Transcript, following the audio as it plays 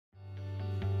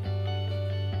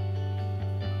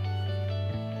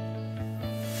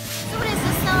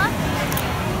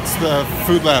the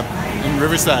food lab in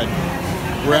Riverside.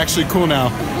 We're actually cool now.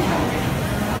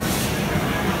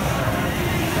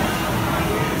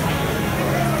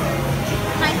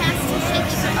 My hand's too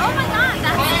shaky. Oh my god,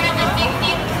 that's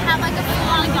have like a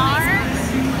full-on bar.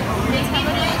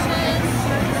 Television.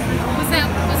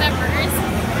 Was that burgers?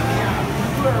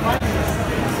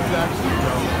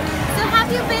 So have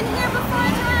you been here before,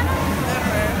 Joanna?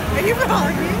 Never. Are you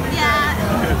vlogging? Yeah.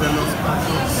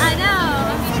 I know.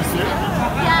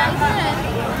 Yeah, I did.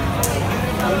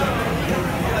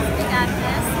 We got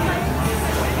this.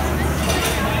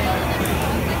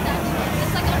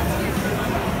 It's like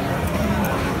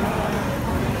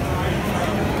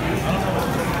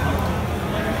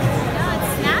no, it's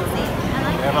snazzy. I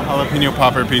like They have a jalapeno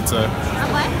popper pizza. it. A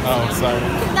what? Oh, sorry.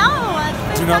 No.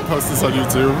 Do not post this on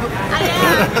YouTube. I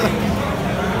am.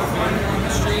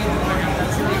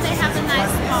 They have a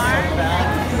nice bar.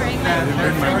 I can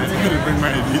bring I didn't bring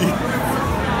my ID.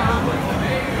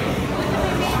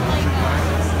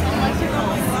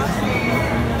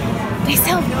 They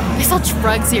sell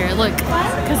drugs here. Look,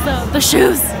 because the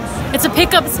shoes. It's a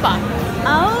pickup spot.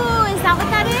 Oh, is that what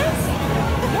that is?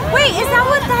 Wait, is that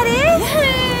what that is?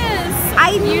 Yes.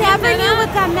 I never knew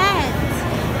what that meant.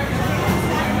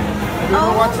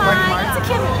 Oh my. It's a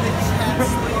kid.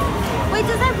 Wait,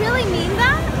 does that really mean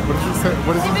that? What does it say?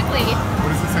 What does Typically. What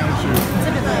does it say on the shoes?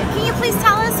 Can you please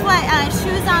tell us what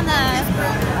shoes on the...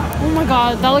 Oh my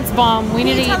god, that looks bomb. We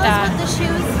need to eat Can you tell that. us what the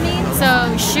shoes mean? So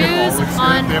shoes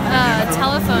on a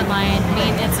telephone line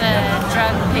mean it's a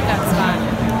drug pickup spot.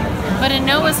 But in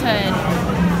Noah's Hood,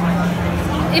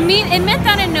 it meant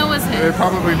that in Noah's Hood. It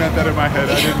probably meant that in my head.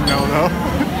 I didn't know though.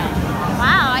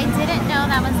 Wow, I didn't know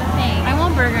that was a thing. I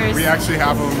want burgers. We actually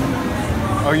have them.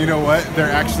 Oh, you know what?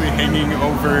 They're actually hanging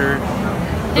over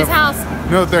His house.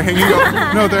 No, they're hanging.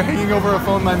 No, they're hanging over a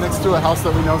phone line next to a house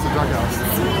that we know is a drug house.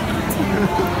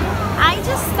 I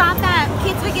just thought that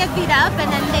kids would get beat up and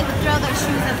then they would throw their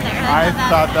shoes up there. I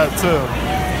thought that too.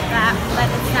 But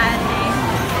it's not a thing.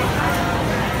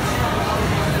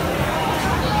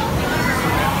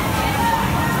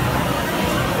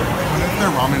 What if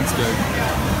their ramen's good?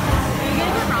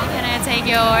 Can I take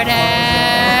your order?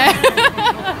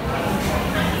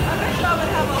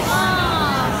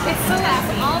 It's so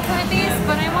all plant-based,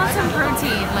 but I want some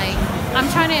protein. Like I'm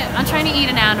trying to eat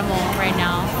an animal right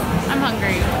now. I'm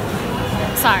hungry.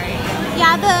 Sorry.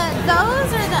 Yeah, those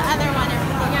or the other one are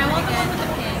really Yeah, I want the good. one with the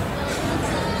pig.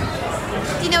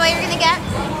 Do you know what you're gonna get?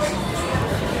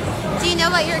 Do you know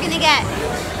what you're gonna get?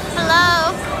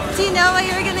 Hello? Do you know what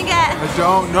you're gonna get? I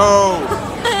don't know.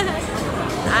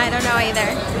 I don't know either.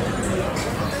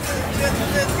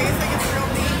 Does it taste like it's real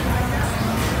meat?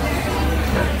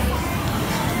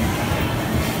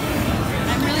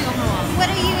 I'm really overwhelmed. What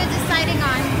are you deciding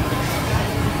on?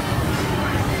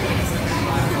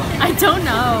 I don't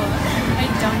know.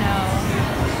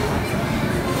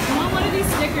 I want one of these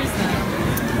stickers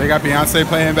though. They got Beyonce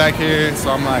playing back here, so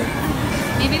I'm like,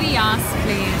 Maybe the Yas,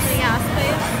 please. Yes,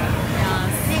 please. Yas.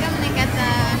 I think I'm gonna get the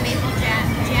maple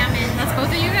jam in. That's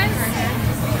both of you guys?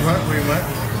 what? Wait, what?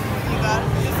 You got it?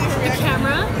 Just see her The reaction.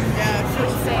 camera? Yeah, she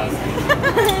was Say.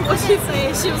 What'd she say?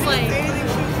 She was like, anything.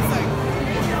 She was just like.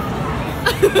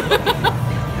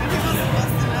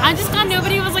 I just thought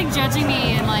nobody was like judging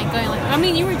me and like going like, I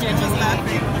mean, you were judging me.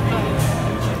 Laughing.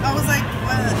 I was like,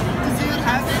 what? Does you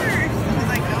have it? Or he was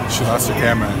like, no. She lost her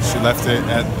camera. She left it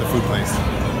at the food place.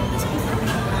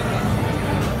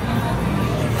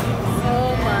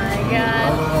 Oh my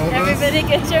god. Everybody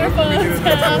get your phones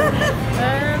out.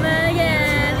 Oh my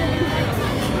god.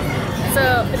 So,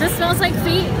 this smells like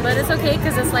feet, but it's okay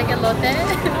because it's like elote.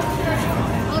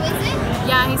 Oh, is it?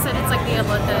 Yeah, he said it's like the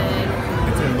elote.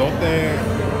 It's elote.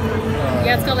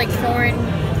 Yeah, it's got like corn,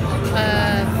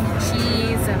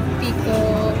 cheese, and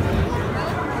pico.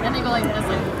 And they go like this,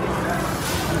 like.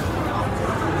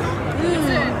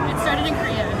 It started in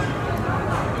Korea.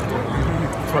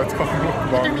 That's why it's called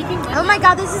But they're mukbang. making Oh my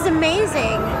god, this is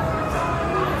amazing.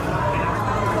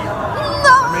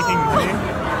 No! Making money.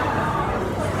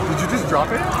 Did you just drop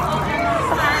it?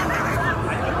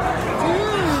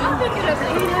 I'll pick it up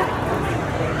later.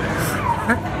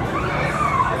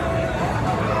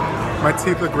 My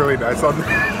teeth look really nice on this.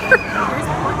 There's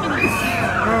pork in it.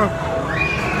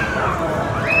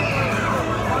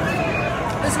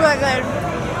 It's really good.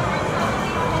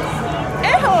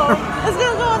 Ew! It's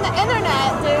gonna go on the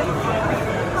internet, dude.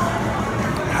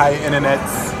 Hi,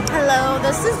 internets. Hello,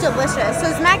 this is delicious. So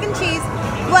it's mac and cheese.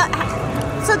 What?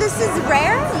 So this is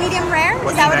rare? Medium rare? Is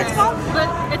What's that what next? it's called? But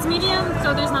it's medium,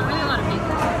 so there's not really a lot of meat.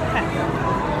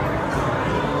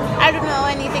 I don't know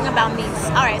anything about meats.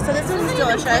 Alright, so this is This isn't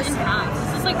even cut delicious. in half.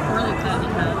 This is like poorly cut in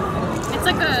half. It's It's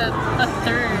like a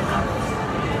third.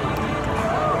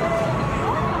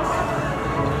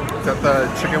 Is that the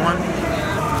chicken one?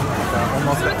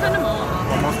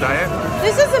 Almost Diet?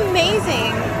 This is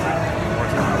amazing.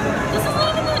 This is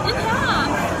not even in half.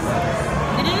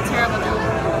 They did a terrible job.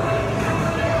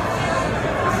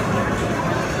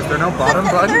 Is there no bottom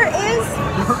bun?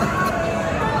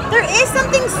 There is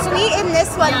something sweet in this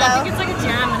one Yeah, though. I think it's like a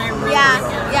jam, and I really Yeah, like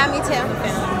it. yeah, me too.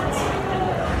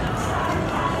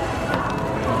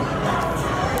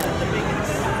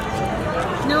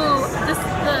 No, the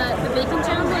bacon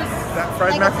jam was. That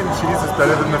fried mac and cheese is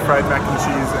better than the fried mac and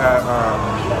cheese at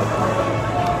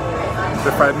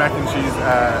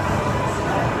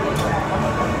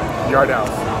Yard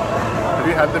House. Have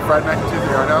you had the fried mac and cheese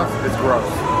at Yard House? It's gross.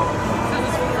 Because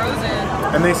it's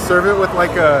frozen. And they serve it with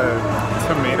like a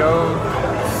tomato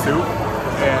soup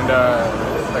and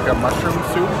like a mushroom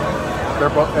soup.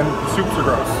 They're both, and soups are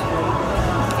gross.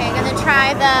 Okay, I'm gonna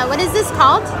try the, what is this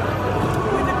called?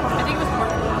 I think it was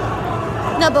pork.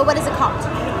 No, but what is it called?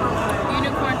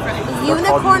 Unicorn fries.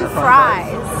 Unicorn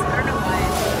fries. I don't know why.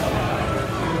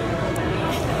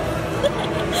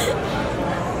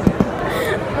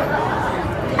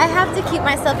 I have to keep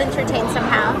myself entertained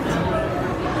somehow.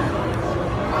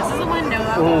 This is the one Noah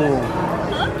got. Ooh.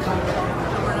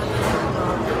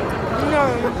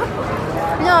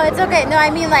 No, it's okay. No, I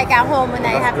mean like at home when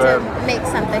I That's have good. to make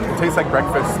something. It tastes like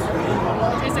breakfast.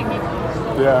 Tastes like maple.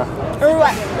 Yeah. Or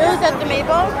what? Is that the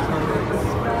maple?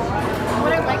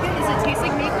 What I like it is it tastes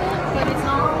like maple, but it's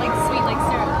not like sweet like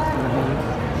syrup.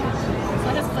 So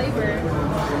it has flavor.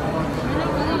 You're not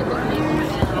really a big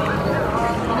maple fan.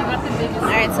 And I got the biggest.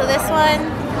 Alright, so this one.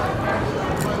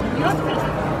 You don't have to finish it.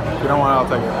 If you don't want it, I'll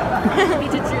take it. You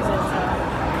need to choose it.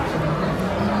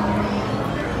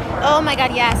 Oh my god,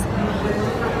 yes.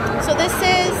 So this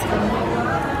is,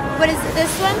 what is this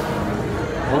one?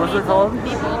 What was it called?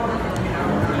 Maple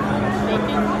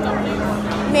bacon something.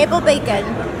 Maple bacon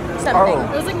something. Oh.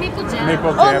 It was like maple jam. Maple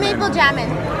Oh, jam. maple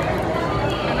jammin'.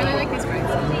 I really like these fries.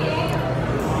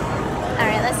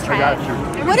 Alright, let's I try got it. you.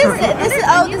 What is it? This is,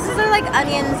 oh, this is like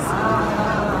onions.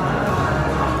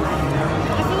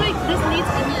 I feel like this needs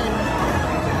onion.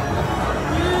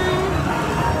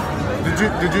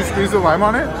 Did you squeeze the lime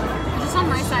on it? Just on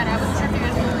my side, I wasn't sure if you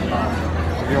guys wanted it.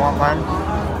 Do you want lime?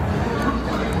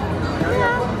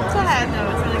 Yeah, go ahead. No,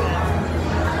 it's really good.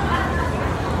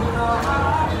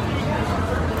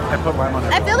 I put lime on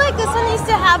it. I feel like this one needs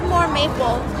to have more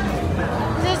maple.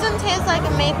 This one tastes like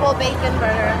a maple bacon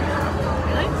burger.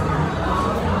 Really?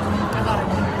 I thought it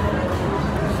would.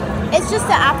 It's just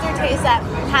the aftertaste that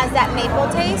has that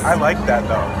maple taste. I like that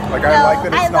though. Like I like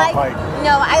that it's not like.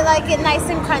 No, I like it nice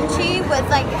and crunchy with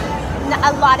like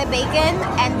a lot of bacon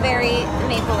and very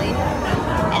mapley.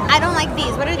 And I don't like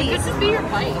these. What are It these? could just be your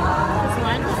bite. This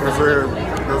one.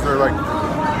 Those are like.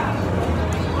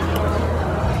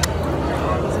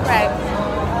 Right.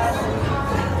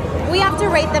 We have to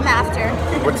rate them after.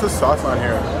 What's the sauce on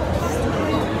here?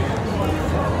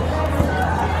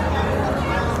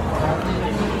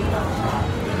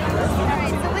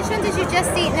 Alright, so which one did you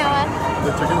just eat, Noah?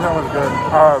 The chicken jam was good.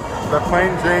 The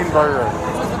plain Jane burger.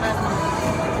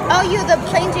 Oh, the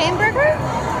plain Jane burger?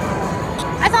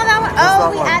 I thought that one. What's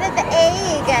Oh, that we one? added the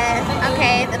egg.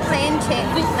 Okay, the plain Jane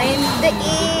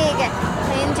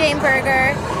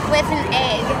burger with an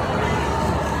egg.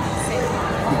 See.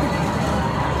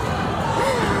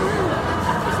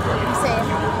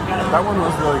 That one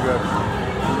was really good.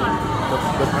 The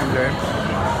plain Jane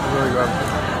was really good.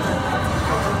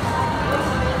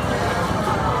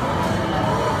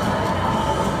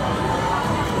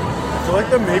 I feel like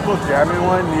the maple jammy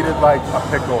one needed like a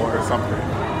pickle or something.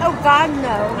 Oh God,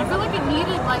 no. I feel like it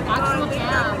needed like actual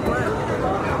jam.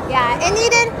 Yeah, it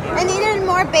needed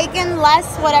more bacon,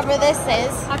 less whatever this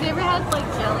is. Have you ever had like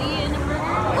jelly in a burger?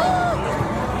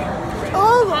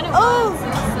 Oh, Had it oh. once. It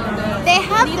was so good. They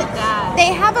have Needed that.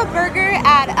 they have a burger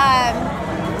at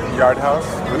Yard House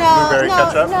with no, blueberry no,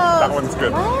 ketchup. no. That one's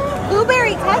good. What?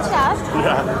 Blueberry ketchup.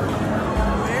 Yeah.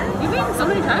 You've eaten so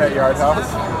many times. At Yard House.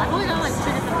 I've only done like 2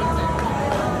 different things there.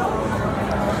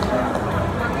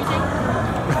 What were you saying?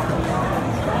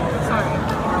 Sorry.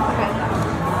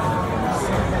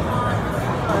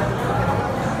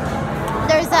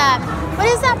 There's what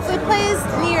is that food place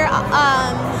near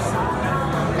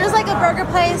there's like a burger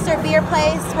place or beer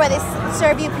place where they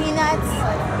serve you peanuts.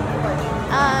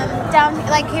 Down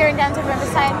like here in downtown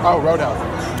Riverside. Oh, Roadhouse.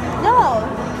 No,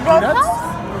 Peanuts?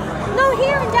 Roadhouse. No,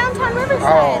 here in downtown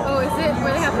Riverside. Oh, is it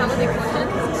where they have holiday portions?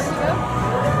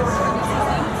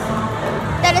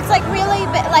 That it's like really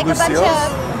like a bunch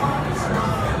Lucille's?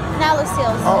 of vanilla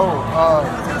seals. Oh,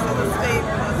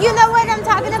 You know what I'm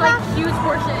talking about? Like huge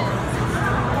portions.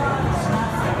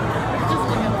 Just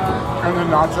look at that. and the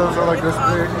nachos are like this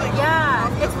big. Yeah,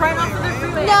 it's right off of the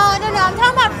freeway. No. I'm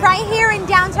talking about right here in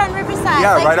downtown Riverside.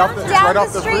 Yeah, like right off the, it's down right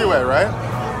off the street. freeway, right?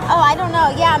 Oh, I don't know.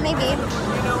 Yeah, maybe.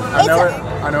 I know it.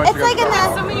 I know what It's you like guys in are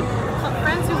the. So many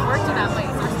friends who worked in that place.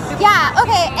 They're super Yeah.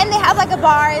 Okay, and they have like a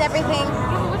bar and everything.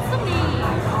 What's the name?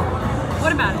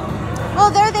 What about it? Well,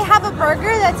 there they have a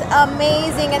burger that's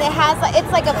amazing, and it has like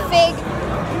it's like a fig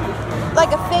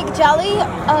jelly.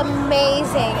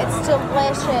 Amazing. It's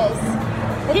delicious.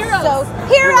 It's Heroes. So I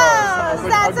Heroes. was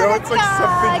like, That's I know what it's it's like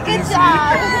something called. Good easy.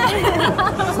 job.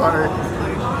 Sorry.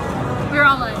 We were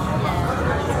all like,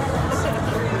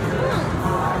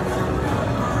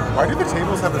 Why do the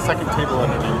tables have a second table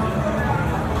underneath?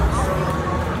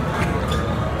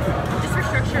 just for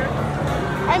structure.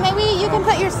 Or maybe you can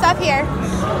put your stuff here.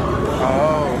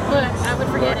 Oh, But I would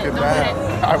forget look it. at Don't put that.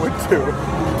 it. I would too.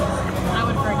 I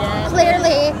would forget.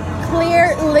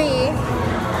 Clearly.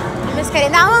 I'm just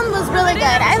kidding. That one was really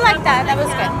good. I like that. That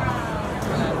was good.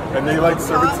 And they like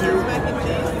serve it to you.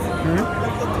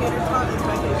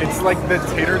 It's like the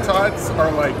tater tots are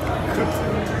like cooked,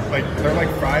 like they're like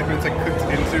fried, but it's like cooked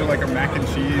into like a mac and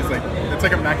cheese. Like it's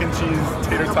like a mac and cheese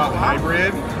tater tot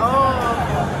hybrid.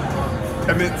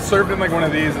 And it's served in like one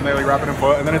of these, and they like wrap it in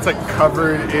foil, and then it's like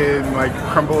covered in like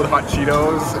crumbled hot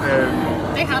Cheetos and.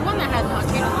 They had one that had hot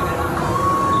Cheetos on it.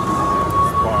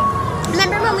 Wow.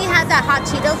 Remember when we had that hot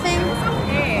Cheeto thing?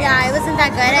 Okay. Yeah, it wasn't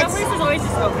that good. That It's, place is always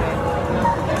just okay.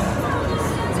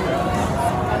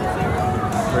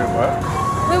 Wait, what?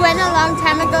 we went a long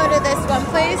time ago to this one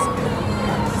place, It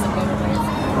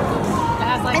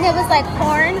has like and it was like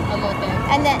corn, elote.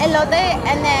 and then elote,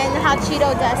 and then hot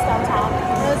Cheeto dust on top.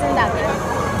 It wasn't that good.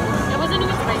 It wasn't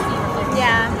even spicy. Like,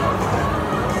 Yeah.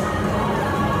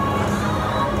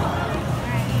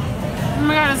 oh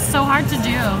my god, it's so hard to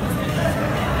do.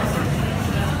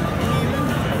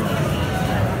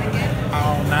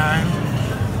 Aisle 9.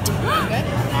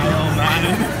 Aisle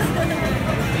 9.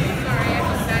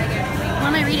 What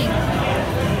am I reading?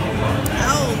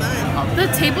 The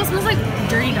table smells like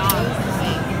dirty dog.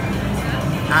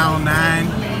 Aisle 9.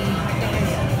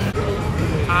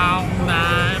 Aisle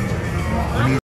 9.